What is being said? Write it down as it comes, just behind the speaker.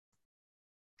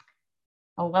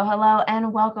Hello, hello,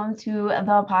 and welcome to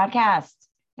the podcast.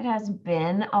 It has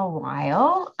been a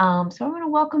while, so I'm going to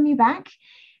welcome you back.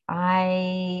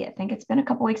 I think it's been a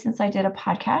couple weeks since I did a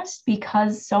podcast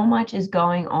because so much is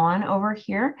going on over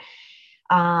here.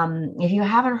 If you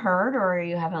haven't heard or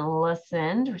you haven't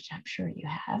listened, which I'm sure you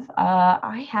have,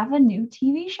 I have a new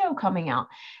TV show coming out,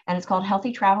 and it's called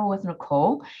Healthy Travel with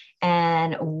Nicole.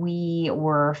 And we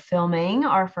were filming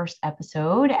our first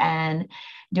episode and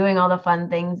doing all the fun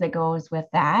things that goes with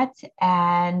that.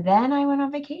 And then I went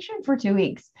on vacation for 2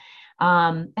 weeks.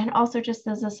 And also, just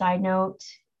as a side note,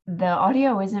 the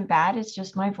audio isn't bad; it's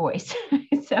just my voice.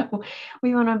 So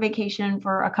we went on vacation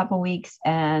for a couple weeks,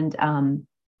 and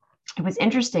it was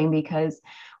interesting because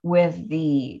with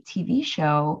the TV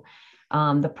show,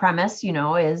 the premise,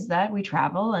 is that we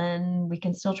travel and we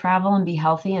can still travel and be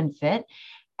healthy and fit.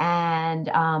 And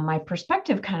my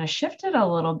perspective kind of shifted a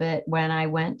little bit when I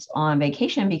went on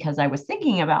vacation because I was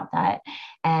thinking about that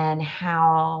and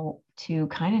how to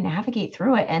kind of navigate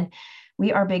through it. And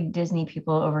we are big Disney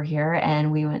people over here,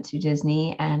 and we went to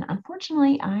Disney. And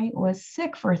unfortunately, I was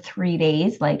sick for 3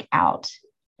 days, like out,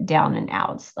 down and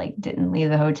out, like didn't leave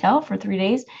the hotel for 3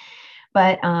 days.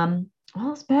 But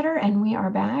well, it's better, and we are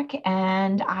back.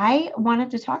 And I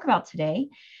wanted to talk about today,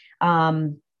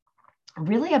 um,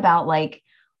 really about like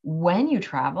when you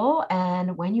travel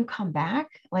and when you come back.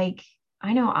 Like,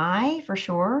 I know I for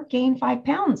sure gain 5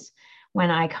 pounds when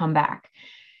I come back.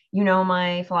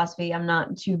 My philosophy, I'm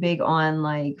not too big on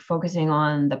like focusing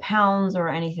on the pounds or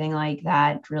anything like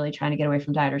that, really trying to get away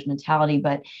from dieter's mentality.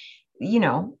 But, you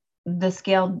know, the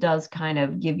scale does kind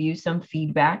of give you some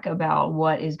feedback about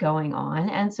what is going on.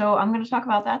 And so I'm going to talk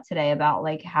about that today, about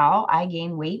like how I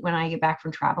gain weight when I get back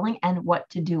from traveling and what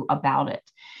to do about it.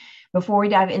 Before we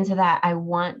dive into that, I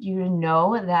want you to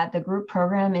know that the group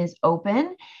program is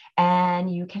open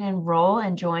and you can enroll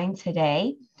and join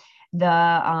today.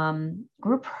 The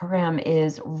group program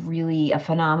is really a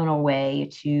phenomenal way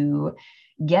to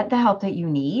get the help that you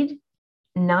need,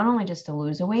 not only just to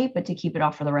lose a weight, but to keep it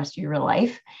off for the rest of your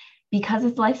life, because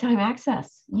it's lifetime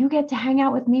access. You get to hang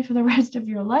out with me for the rest of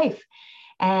your life.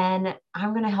 And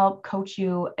I'm going to help coach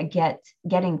you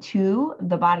getting to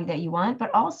the body that you want,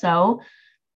 but also,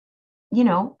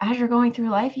 as you're going through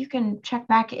life, you can check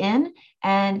back in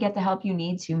and get the help you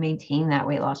need to maintain that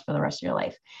weight loss for the rest of your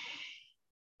life.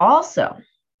 Also,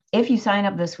 if you sign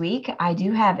up this week, I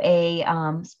do have a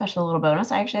special little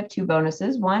bonus. I actually have two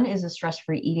bonuses. One is a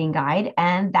stress-free eating guide,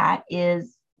 and that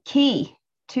is key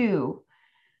to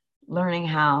learning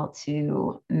how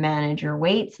to manage your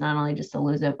weights, not only just to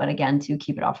lose it, but again, to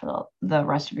keep it off for the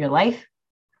rest of your life.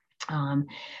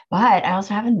 But I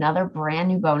also have another brand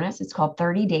new bonus. It's called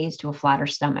 30 Days to a Flatter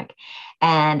Stomach.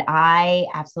 And I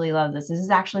absolutely love this. This is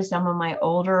actually some of my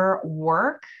older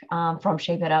work from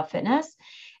Shape It Up Fitness.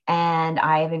 And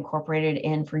I have incorporated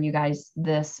in for you guys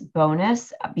this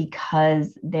bonus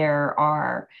because there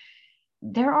are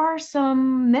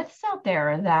some myths out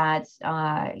there that,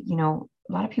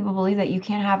 a lot of people believe that you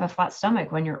can't have a flat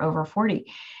stomach when you're over 40.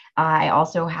 I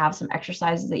also have some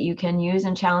exercises that you can use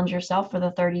and challenge yourself for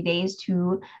the 30 days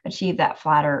to achieve that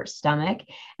flatter stomach.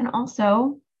 And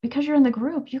also, because you're in the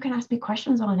group, you can ask me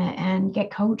questions on it and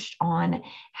get coached on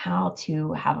how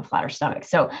to have a flatter stomach.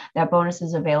 So that bonus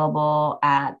is available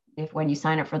when you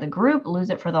sign up for the group. Lose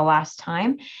it for the last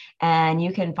time. And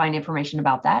you can find information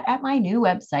about that at my new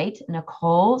website,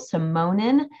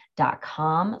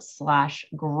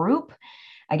 NicoleSimonin.com/group.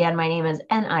 Again, my name is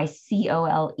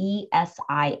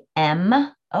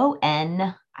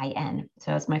NicoleSimonin.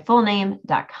 So it's my full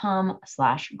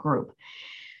name.com/group.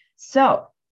 So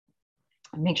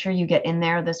make sure you get in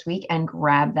there this week and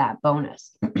grab that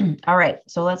bonus. All right,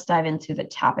 so let's dive into the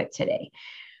topic today.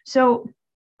 So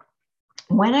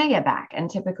when I get back, and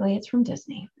typically it's from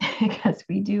Disney because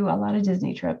we do a lot of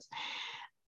Disney trips,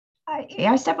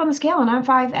 I step on the scale and I'm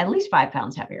at least 5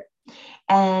 pounds heavier.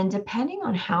 And depending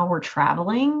on how we're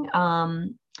traveling,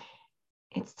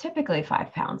 it's typically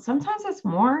 5 pounds. Sometimes it's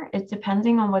more. It's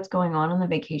depending on what's going on the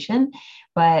vacation.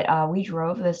 But we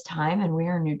drove this time, and we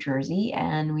are in New Jersey,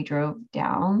 and we drove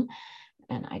down.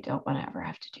 And I don't want to ever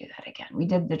have to do that again. We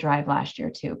did the drive last year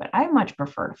too, but I much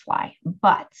prefer to fly.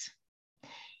 But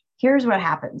here's what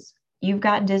happens. You've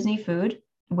got Disney food,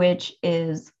 which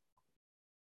is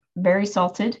very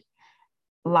salted,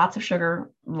 lots of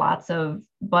sugar, lots of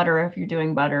butter if you're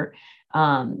doing butter.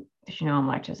 As you know, I'm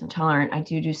lactose intolerant. I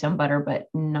do some butter, but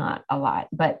not a lot.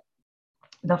 But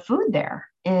the food there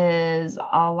is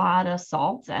a lot of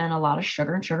salt and a lot of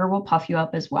sugar, and sugar will puff you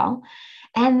up as well.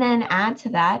 And then add to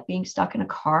that being stuck in a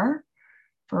car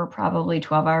for probably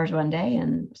 12 hours one day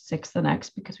and 6 the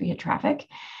next because we had traffic.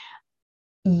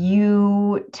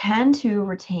 You tend to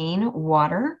retain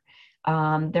water.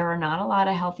 There are not a lot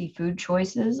of healthy food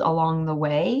choices along the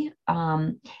way.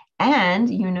 And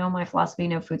my philosophy,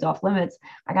 no food's off limits.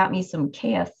 I got me some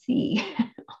KFC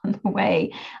on the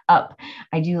way up.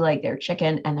 I do like their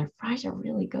chicken and their fries are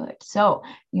really good. So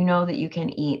you know that you can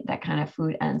eat that kind of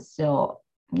food and still,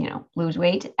 lose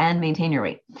weight and maintain your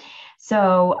weight.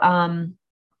 So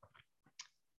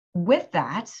with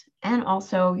that, and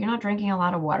also you're not drinking a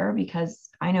lot of water, because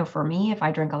I know for me, if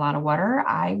I drink a lot of water,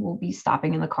 I will be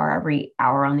stopping in the car every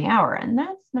hour on the hour, and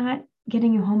that's not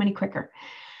getting you home any quicker.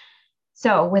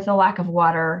 So with the lack of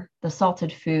water, the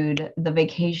salted food, the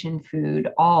vacation food,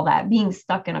 all that, being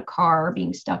stuck in a car,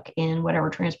 being stuck in whatever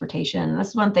transportation, this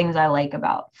is one of the things I like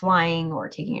about flying or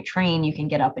taking a train. You can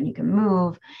get up and you can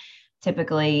move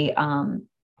typically.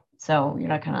 So you're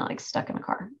not kind of like stuck in a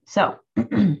car. So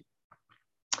when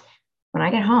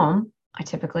I get home, I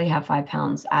typically have 5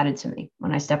 pounds added to me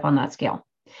when I step on that scale.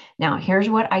 Now, here's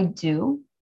what I do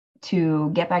to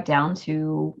get back down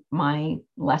to my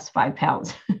less 5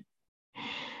 pounds.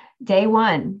 Day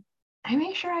one, I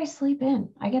make sure I sleep in.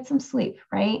 I get some sleep,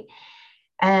 right?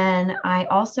 And I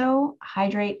also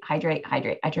hydrate. I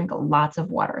drink lots of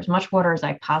water, as much water as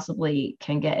I possibly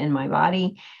can get in my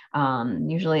body.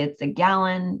 Usually it's a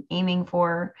gallon aiming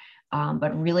for,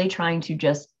 but really trying to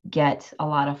just get a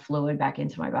lot of fluid back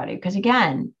into my body. Because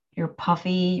again, you're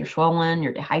puffy, you're swollen,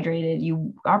 you're dehydrated.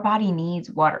 Our body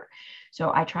needs water.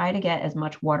 So I try to get as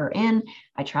much water in.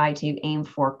 I try to aim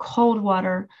for cold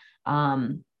water.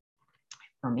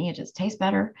 For me, it just tastes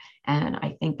better. And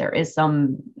I think there is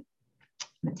some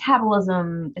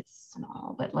metabolism. It's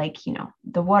small, but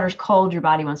the water's cold, your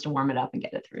body wants to warm it up and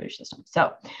get it through your system.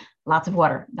 So lots of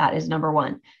water. That is number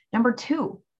one. Number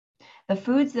two, the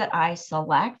foods that I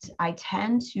select, I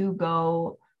tend to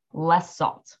go less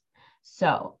salt.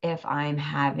 So if I'm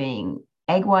having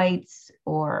egg whites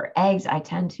or eggs, I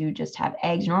tend to just have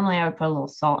eggs. Normally I would put a little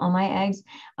salt on my eggs.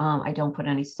 I don't put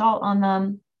any salt on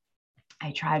them. I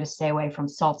try to stay away from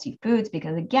salty foods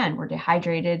because, again, we're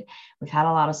dehydrated. We've had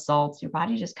a lot of salt. Your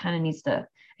body just kind of needs to, I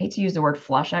hate to use the word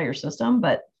flush out your system,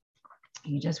 but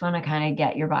you just want to kind of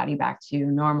get your body back to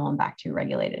normal and back to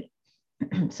regulated.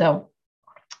 So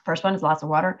first one is lots of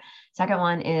water. Second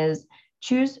one is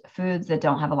choose foods that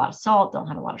don't have a lot of salt, don't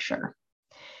have a lot of sugar.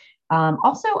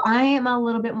 Also, I am a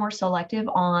little bit more selective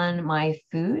on my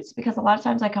foods because a lot of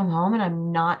times I come home and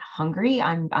I'm not hungry.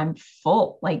 I'm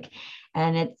full.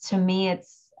 And to me,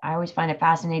 I always find it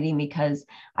fascinating because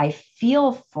I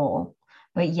feel full,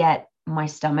 but yet my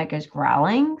stomach is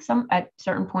growling at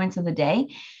certain points of the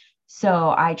day.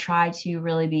 So I try to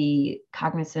really be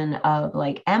cognizant of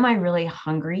am I really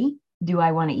hungry? Do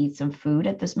I want to eat some food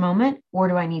at this moment? Or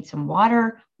do I need some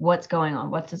water? What's going on?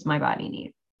 What does my body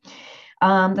need?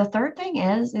 The third thing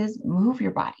is move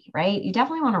your body, right? You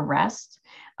definitely want to rest,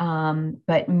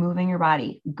 but moving your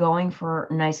body, going for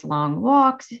nice long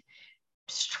walks,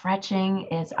 stretching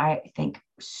is, I think,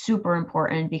 super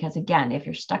important because, again, if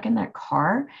you're stuck in that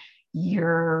car,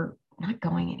 you're not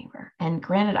going anywhere. And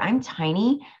granted, I'm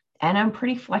tiny and I'm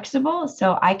pretty flexible,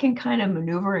 so I can kind of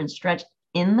maneuver and stretch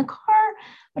in the car,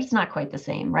 but it's not quite the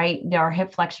same, right? There are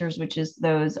hip flexors, which is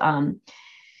those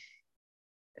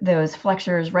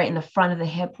flexors right in the front of the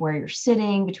hip where you're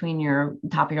sitting between your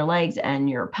top of your legs and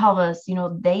your pelvis.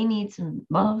 They need some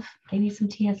love. They need some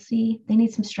TSC. They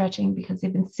need some stretching because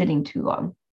they've been sitting too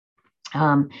long.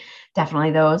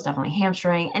 Definitely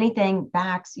hamstring, anything,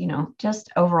 backs, just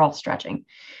overall stretching.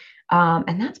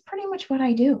 And that's pretty much what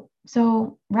I do.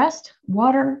 So rest,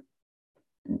 water,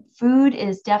 food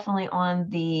is definitely on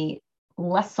the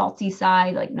less salty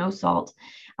side, like no salt,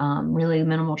 really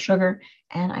minimal sugar,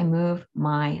 and I move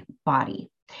my body.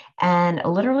 And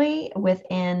literally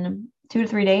within 2 to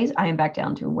 3 days, I am back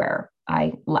down to where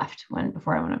I left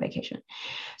before I went on vacation.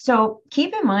 So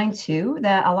keep in mind too,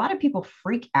 that a lot of people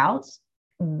freak out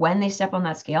when they step on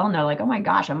that scale and they're like, oh my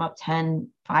gosh, I'm up 10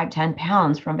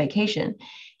 pounds from vacation.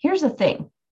 Here's the thing.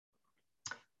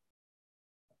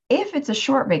 If it's a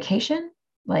short vacation,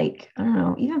 I don't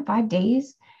know, even 5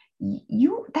 days,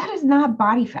 that is not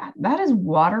body fat. That is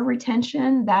water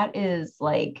retention. That is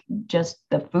just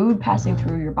the food passing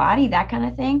through your body, that kind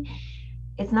of thing.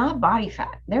 It's not body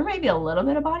fat. There may be a little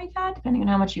bit of body fat depending on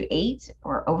how much you ate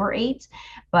or overate,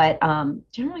 but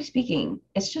generally speaking,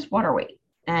 it's just water weight.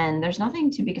 And there's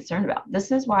nothing to be concerned about.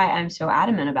 This is why I'm so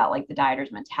adamant about the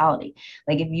dieter's mentality.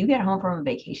 If you get home from a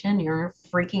vacation, you're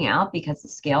freaking out because the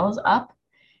scale is up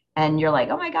and you're like,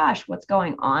 oh my gosh, what's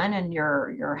going on? And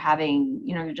you're having,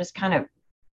 you're just kind of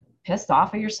pissed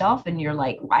off at yourself and you're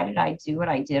like, why did I do what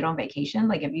I did on vacation?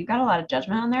 Like, if you've got a lot of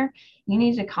judgment on there, you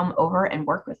need to come over and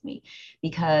work with me,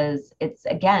 because it's,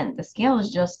 again, the scale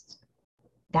is just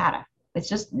data. It's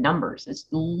just numbers. It's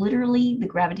literally the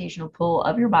gravitational pull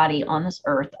of your body on this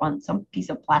earth on some piece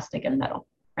of plastic and metal,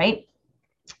 right?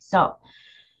 So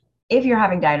if you're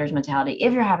having dieter's mentality,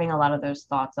 if you're having a lot of those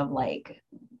thoughts of like,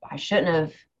 I shouldn't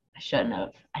have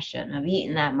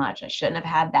eaten that much. I shouldn't have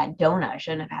had that donut. I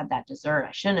shouldn't have had that dessert.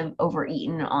 I shouldn't have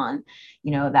overeaten on,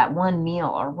 that one meal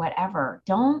or whatever.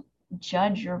 Don't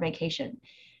judge your vacation.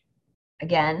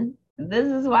 Again, this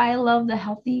is why I love the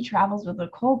Healthy Travels with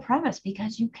Nicole premise,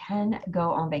 because you can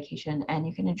go on vacation and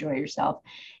you can enjoy yourself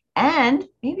and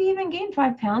maybe even gain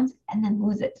 5 pounds and then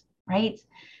lose it, right?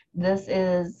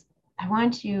 I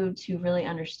want you to really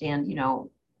understand,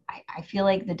 I feel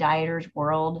like the dieter's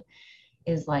world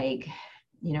is like,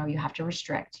 you have to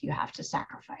restrict, you have to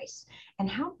sacrifice. And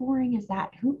how boring is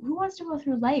that? Who wants to go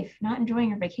through life not enjoying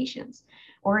your vacations,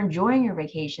 or enjoying your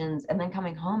vacations and then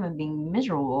coming home and being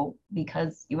miserable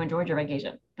because you enjoyed your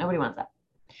vacation? Nobody wants that.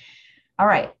 All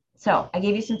right. So I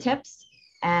gave you some tips,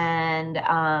 and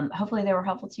hopefully they were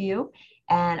helpful to you.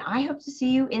 And I hope to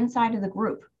see you inside of the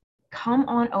group. Come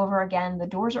on over again. The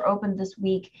doors are open this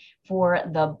week for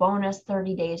the bonus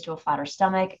 30 days to a flatter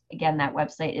stomach. Again, that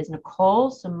website is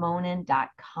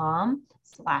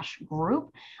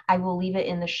NicoleSimonin.com/group. I will leave it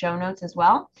in the show notes as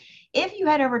well. If you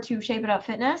head over to Shape It Up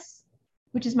Fitness,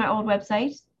 which is my old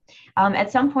website, at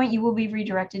some point you will be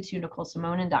redirected to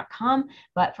NicoleSimonin.com,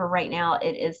 but for right now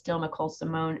it is still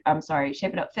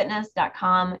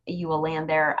ShapeItUpFitness.com. You will land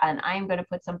there, and I'm going to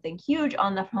put something huge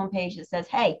on the homepage that says,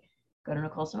 hey, go to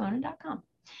NicoleSimonin.com.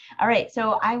 All right,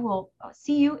 so I will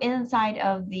see you inside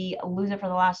of the Lose It for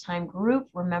the Last Time group.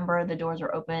 Remember, the doors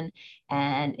are open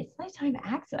and it's lifetime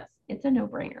access. It's a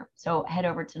no-brainer. So head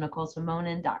over to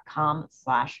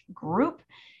NicoleSimonin.com/group,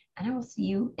 and I will see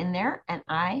you in there, and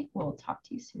I will talk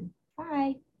to you soon.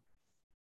 Bye.